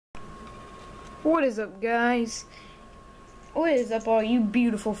What is up, guys? What is up, all you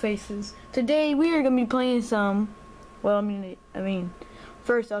beautiful faces? Today we are gonna be playing some. Well, I mean,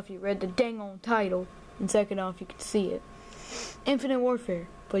 first off, you read the dang on title, and second off, you can see it. Infinite Warfare.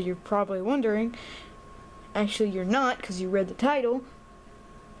 But you're probably wondering. Actually, you're not, because you read the title.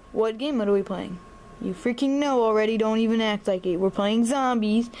 What game are we playing? You freaking know already. Don't even act like it. We're playing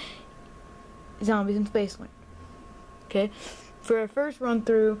zombies. Zombies in Spaceland. Okay. For our first run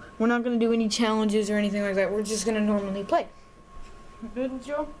through, we're not going to do any challenges or anything like that. We're just going to normally play. Good,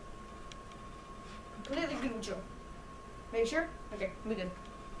 Joe? Completely good, Joe. Are you sure? Okay, we good.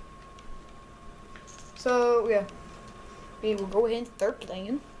 So, yeah. We will go ahead and start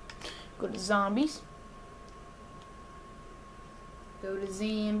playing. Go to zombies. Go to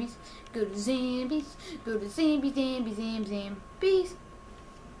zombies. Go to zombies. Go to zombies, zombies, zombies, zombies.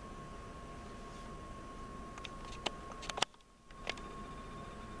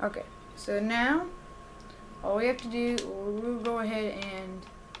 Okay, so now all we have to do, we'll go ahead and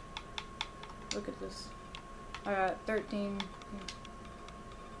look at this. I got 13.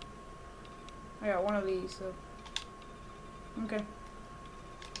 I got one of these, so okay.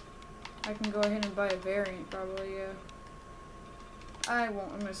 I can go ahead and buy a variant, probably. Yeah. I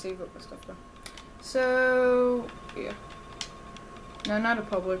won't. I'm gonna save up my stuff though. So yeah. No, not a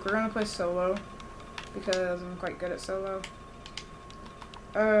public. We're gonna play solo because I'm quite good at solo.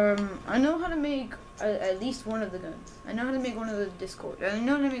 I know how to make at least one of the guns. I know how to make one of the Discord. I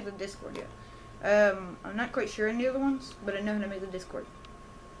know how to make the Discord, yeah. I'm not quite sure on the other ones, but I know how to make the Discord.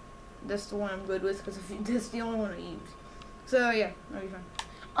 That's the one I'm good with, because that's the only one I use. So, yeah, that'll be fine.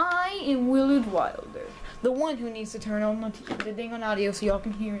 I am Willard Wilder, the one who needs to turn on the dang on audio so y'all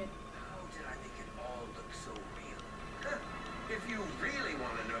can hear it. How did I make it all look so real? If you really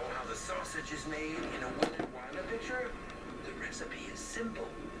want to know how the sausage is made in a Willard Wilder picture, the recipe is simple.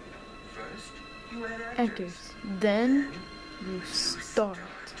 First, you add actors. Then you start.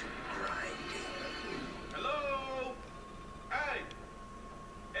 Grinding. Hello? Hey!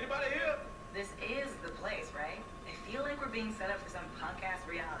 Anybody here? This is the place, right? I feel like we're being set up for some punk-ass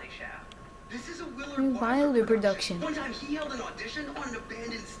reality show. This is a Willard Wilder production. One time he held an audition on an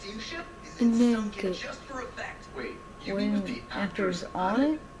abandoned steamship And then sunk in just for effect. Wait, you mean when with the actors on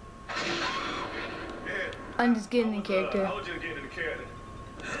it? Yeah. I'm just getting in character. I was just getting in the character.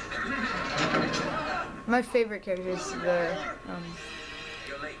 My favorite character is the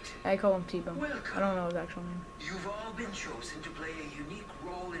You're late. I call him T-Bone. Welcome. I don't know his actual name. You've all been chosen to play a unique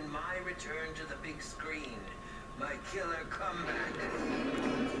role in my return to the big screen. My killer comeback. But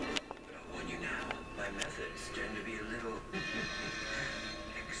I warn you now, my methods tend to be a little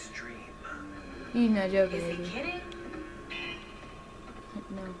extreme. He's not joking, Is he maybe. kidding?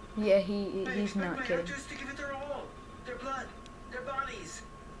 No. Yeah, he's not my kidding. actors to give it their all. Their blood, their bodies,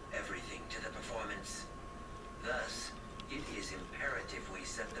 everything to the performance. Thus, it is imperative we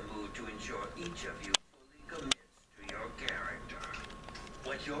set the mood to ensure each of you fully commits to your character.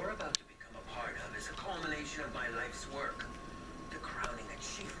 What you're about to become a part of is a culmination of my life's work, the crowning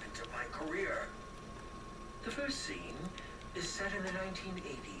achievement of my career. The first scene is set in the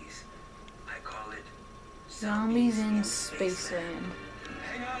 1980s. I call it Zombies in Spaceland.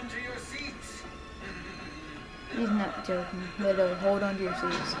 Hang on to your seats. He's not joking. Literally, hold on to your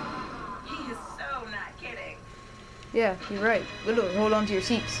seats. He is so not kidding. Yeah, you're right. Literally, hold on to your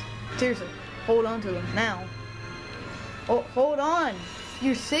seats. Seriously, hold on to them now. Oh, hold on.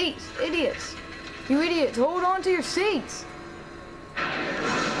 Your seats, idiots. You idiots, hold on to your seats.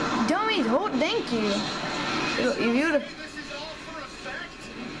 Dummies, thank you. If you'd have... This is all for effect?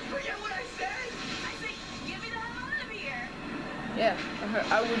 Forget what I said? I say, get me the hell out of here. Yeah,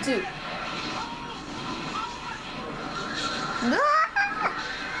 I would too.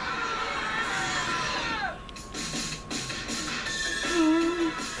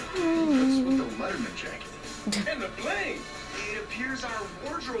 And the plane! It appears our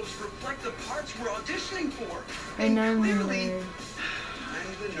wardrobes reflect the parts we're auditioning for. And I'm the clearly, nerd.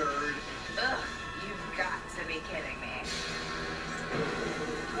 I'm the nerd. Ugh, you've got to be kidding me.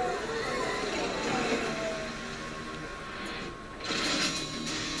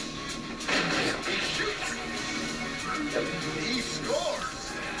 He scores!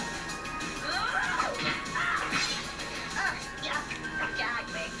 Yeah, gag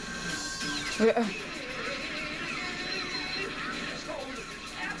me. Yeah.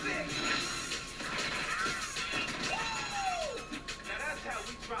 Epic! Now that's how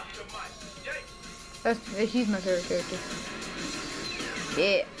we drop the mic. Yay! He's my favorite character.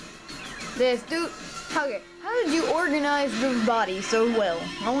 Yeah. This dude. Okay, how did you organize those bodies so well?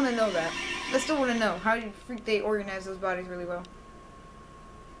 I want to know that. I still want to know. How did they organize those bodies really well?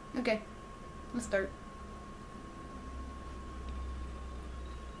 Okay. Let's start.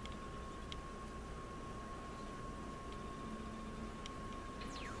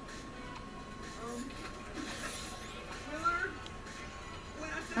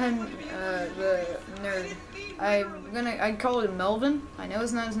 I'm the nerd. I call him Melvin. I know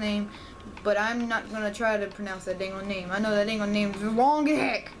it's not his name, but I'm not gonna try to pronounce that dang on name. I know that dang on name is long as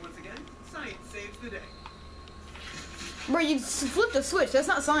heck. Once again, science saves the day. Bro, you flipped the switch. That's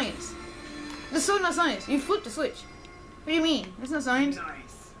not science. That's so not science. You flipped the switch. What do you mean? That's not science.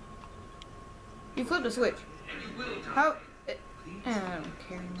 Nice. You flipped the switch. How? I don't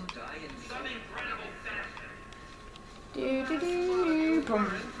care anymore. Some incredible fashion. Boom. Oh,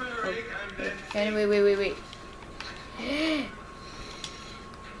 okay, wait.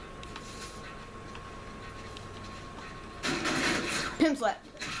 Pimp slap.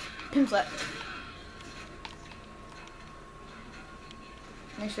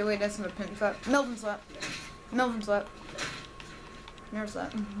 Actually, wait, that's not a pimp slap. Melvin slap. Nerd slap. Nerd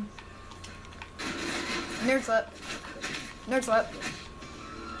slap.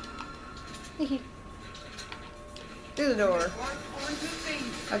 Through the door.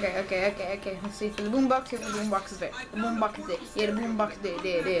 Okay. Let's see for the boombox. Here, the boombox is there. The boombox is there. Yeah, the boombox is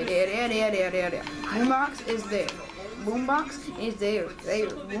there. There. Boombox is there. Boombox is there.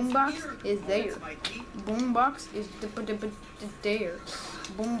 Boombox is there. Boombox is there.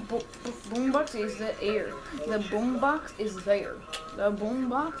 Boombox is the air. The boombox is there. The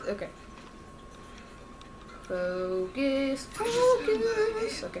boombox. Okay. Focus.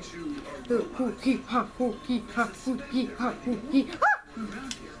 Okay.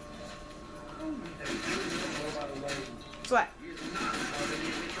 Slap.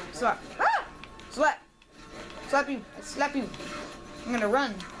 Slap you. I slap you. I'm gonna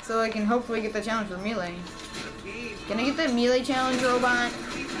run so I can hopefully get the challenge for melee. Can I get the melee challenge, robot?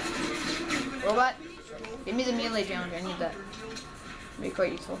 Give me the melee challenge. I need that. It'd be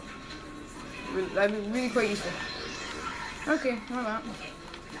quite useful. That'd be really quite useful. Okay, how about?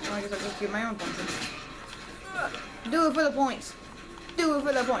 Well, I guess I'll just get my own points in. Do it for the points. Do it.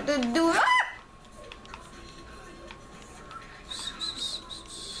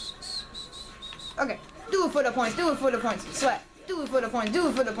 Okay, do it for the points. Slap. Do it for the points. Slap. Do it for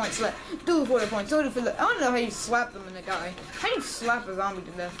the points. I don't know how you slap them in the guy. How do you slap a zombie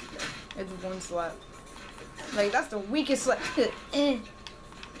to death? It's one slap. Like, that's the weakest slap.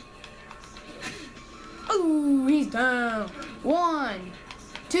 Oh, he's down. 1,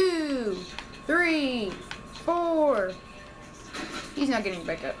 2, 3, 4. He's not getting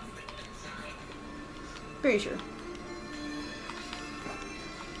back up. Pretty sure.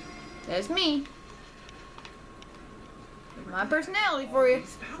 That's me. My personality for you.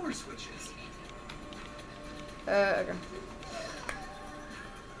 Power switches. Okay.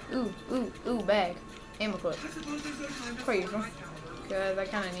 Ooh, bag. Ammo clip. Quite useful. Cause I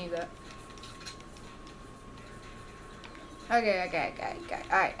kinda need that. Okay.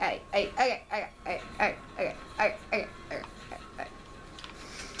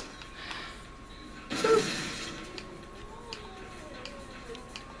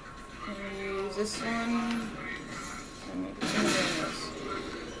 Use this one.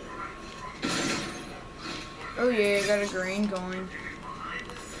 Oh yeah, I got a green going.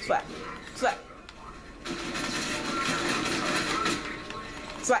 Slap.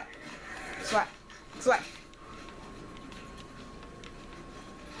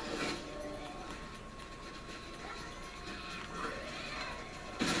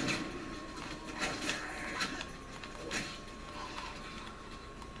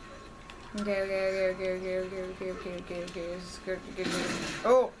 Okay. This is good.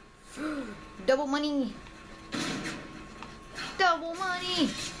 Oh! Double money!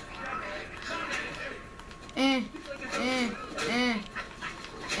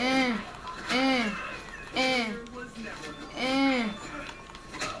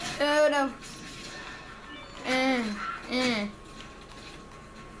 Oh no!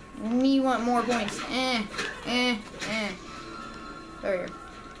 Me want more points. There we go.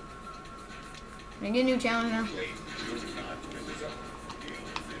 Can I get a new challenge now?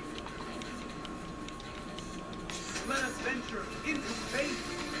 Let us venture into space.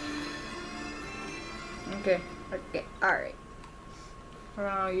 Okay, alright.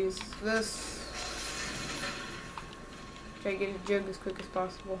 I'll use this. Try to get a jug as quick as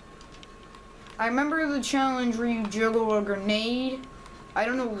possible. I remember the challenge where you juggle a grenade. I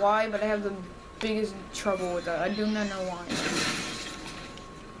don't know why, but I have the biggest trouble with that. I do not know why.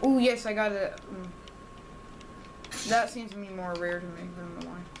 Oh yes, I got it. That seems to be more rare to me. I don't know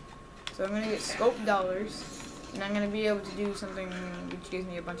why. So I'm gonna get scope dollars. and I'm gonna be able to do something which gives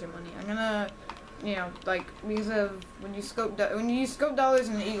me a bunch of money. I'm gonna, you know, like, because of when you use scope dollars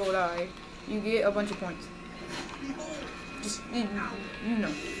and the eagle eye, you get a bunch of points. Just you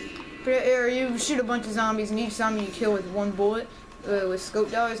know, or you shoot a bunch of zombies, and each zombie you kill with one bullet with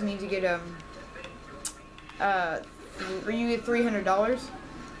scope dollars means you get you get $300,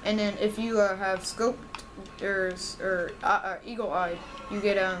 and then if you have scoped or eagle eye, you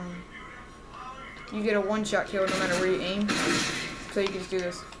get a one-shot kill no matter where you aim. So you can just do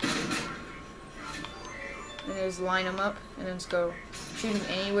this, and just line them up, and then just go shoot them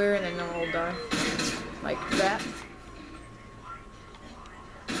anywhere, and then they'll all die like that.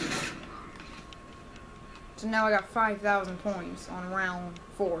 So now I got 5,000 points on round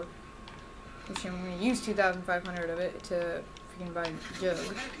 4. Which I'm going to use 2,500 of it to freaking buy a jug.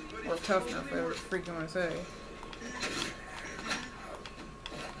 Or toughness, whatever freaking want to say.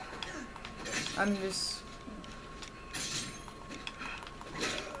 I'm just...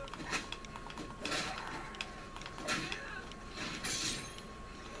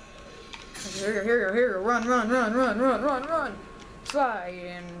 Here, run!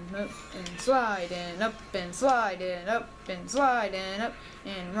 Slide and up and slide and up and slide and up and slide and up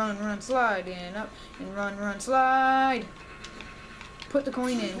and run, slide and up and run, slide. Put the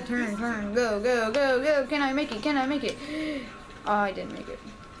coin in, turn, go. Can I make it? Oh, I didn't make it.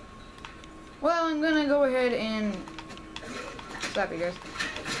 Well, I'm gonna go ahead and slap you guys.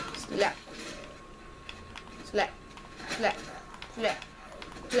 Slap.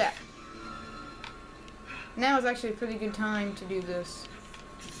 Now is actually a pretty good time to do this.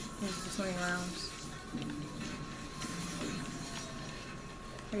 Use the swing rounds.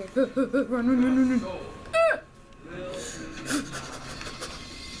 Okay. Run. No. Oh.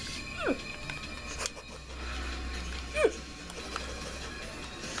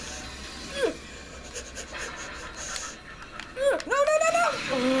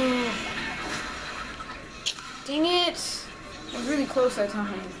 Dang it. I was really close that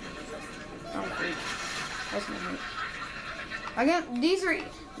time. Oh, freak. That's not right. Again,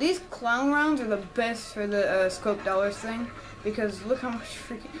 these clown rounds are the best for the scope dollars thing, because look how much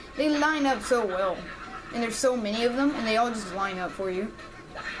freaking they line up so well, and there's so many of them, and they all just line up for you.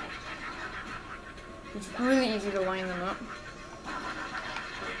 It's really easy to line them up.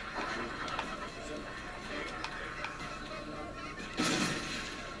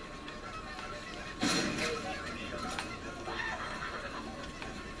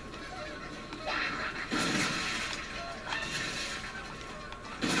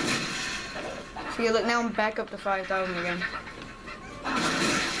 See, look, now I'm back up to 5,000 again.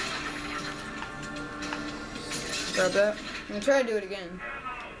 Grab that. I'm gonna try to do it again.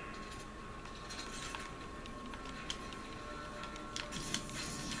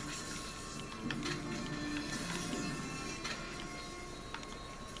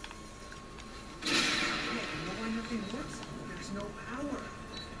 Why nothing works? There's no power.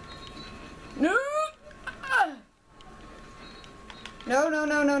 No!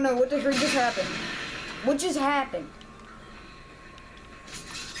 No. What the frick just happened? What just happened?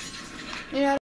 You know,